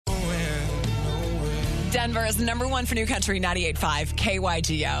Denver's number one for New Country 98.5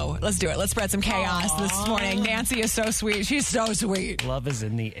 KYGO. Let's do it. Let's spread some chaos this morning. Nancy is so sweet. She's so sweet. Love is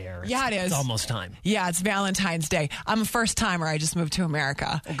in the air. Yeah, it is. It's almost time. Yeah, it's Valentine's Day. I'm a first timer. I just moved to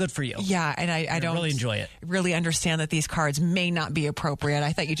America. Well, good for you. Yeah, and I don't really enjoy it. Really understand that these cards may not be appropriate.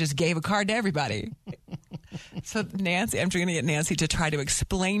 I thought you just gave a card to everybody. So Nancy, I'm going to get Nancy to try to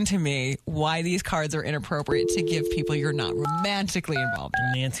explain to me why these cards are inappropriate to give people you're not romantically involved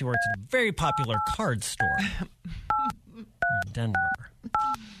with. Nancy works at a very popular card store in Denver.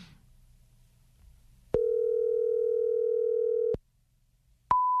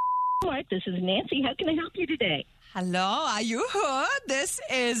 Mark, this is Nancy. How can I help you today? Hello, are you here? This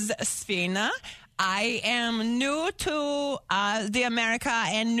is Sfina. I am new to the America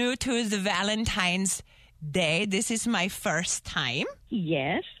and new to the Valentine's Day. This is my first time.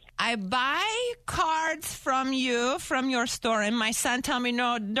 Yes. I buy cards from you, from your store, and my son told me,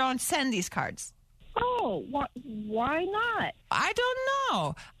 no, don't send these cards. Oh, why not? I don't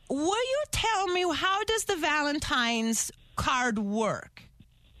know. Will you tell me, how does the Valentine's card work?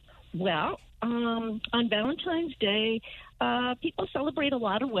 Well, on Valentine's Day, people celebrate a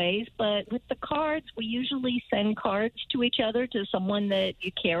lot of ways, but with the cards, we usually send cards to each other, to someone that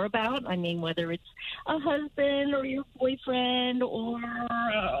you care about. I mean, whether it's a husband or your boyfriend or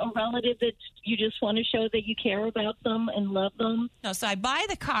a relative that you just want to show that you care about them and love them. No, so I buy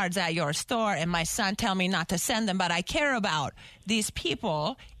the cards at your store, and my son tell me not to send them, but I care about these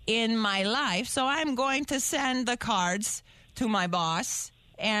people in my life, so I'm going to send the cards to my boss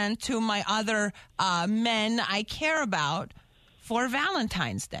and to my other men I care about for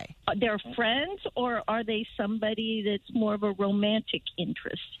Valentine's Day. They're friends, or are they somebody that's more of a romantic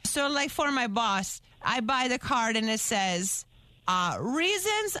interest? So, like for my boss, I buy the card and it says,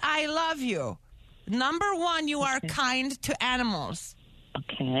 reasons I love you. Number one, you are kind to animals.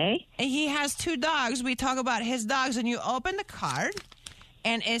 Okay. And he has 2 dogs. We talk about his dogs, and you open the card,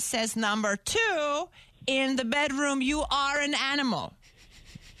 and it says number 2, in the bedroom, you are an animal.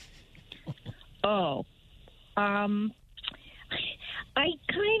 Oh, I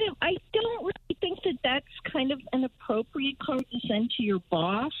don't really think that that's kind of an appropriate card to send to your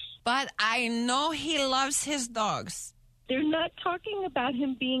boss. But I know he loves his dogs. They're not talking about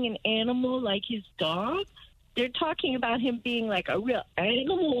him being an animal like his dog. They're talking about him being like a real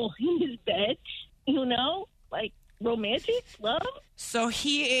animal in his bed, like romantic love. So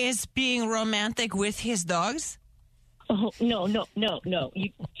he is being romantic with his dogs? Oh, no.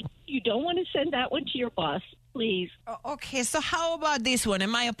 You don't want to send that one to your boss, please. Okay, so how about this one? In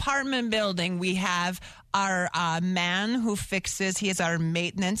my apartment building, we have our man who fixes, he is our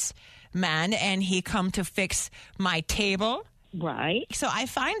maintenance man, and he come to fix my table. Right. So I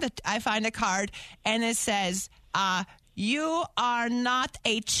find a card, and it says, you are not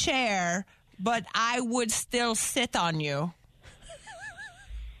a chair, but I would still sit on you.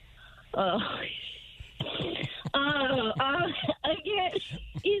 Again,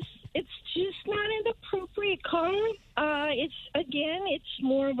 it's just not an appropriate card. It's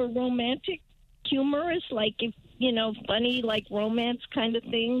more of a romantic, humorous, like if funny, like romance kind of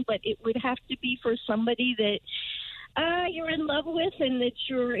thing. But it would have to be for somebody that you're in love with and that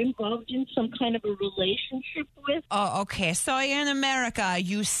you're involved in some kind of a relationship with. Oh, okay. So in America,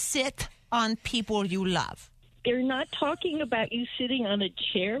 you sit on people you love. They're not talking about you sitting on a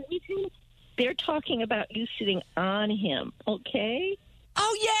chair with him. They're talking about you sitting on him, okay?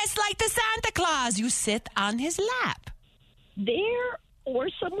 Oh, yes, like the Santa Claus. You sit on his lap. There or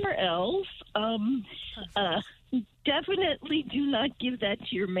somewhere else, definitely do not give that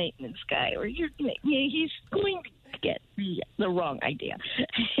to your maintenance guy, or he's going to get the wrong idea.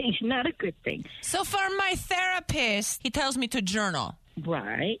 It's not a good thing. So for my therapist, he tells me to journal.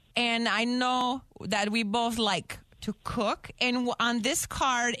 Right. And I know that we both like to cook, and on this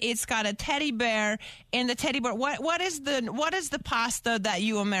card it's got a teddy bear, and the teddy bear, what is the pasta that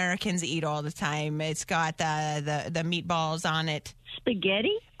you Americans eat all the time? It's got the meatballs on it.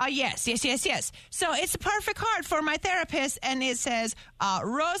 Spaghetti? Yes. So it's a perfect card for my therapist, and it says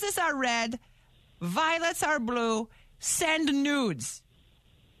roses are red, violets are blue, send nudes.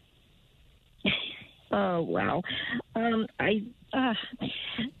 Oh, wow. Do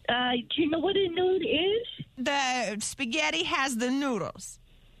you know what a nude is? The spaghetti has the noodles.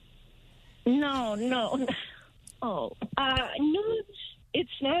 No. Oh, nudes,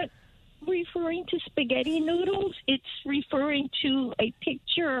 it's not referring to spaghetti noodles. It's referring to a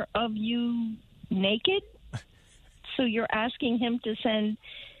picture of you naked. So you're asking him to send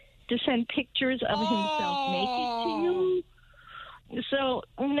pictures of himself naked to you. So,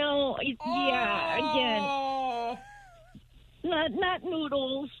 no, again, not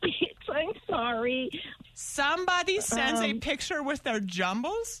noodles. I'm sorry. Somebody sends a picture with their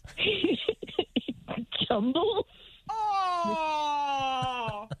jumbles? Jumble?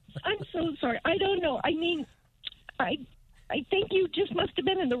 Oh! I'm so sorry. I don't know. I mean, I think you just must have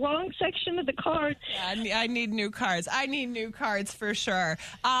been in the wrong section of the cards. Yeah, I need new cards. I need new cards for sure.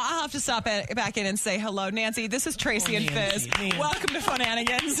 I'll have to stop back in and say hello. Nancy, this is Tracy and Fizz. Nancy. Welcome to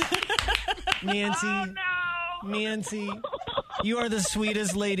Funanigans. Nancy. Oh, no. Nancy, you are the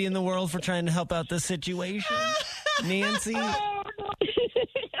sweetest lady in the world for trying to help out this situation. Nancy. Oh, no.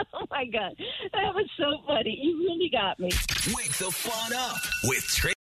 Oh, my God. That was so funny. You really got me. Wake the fun up with Tracy.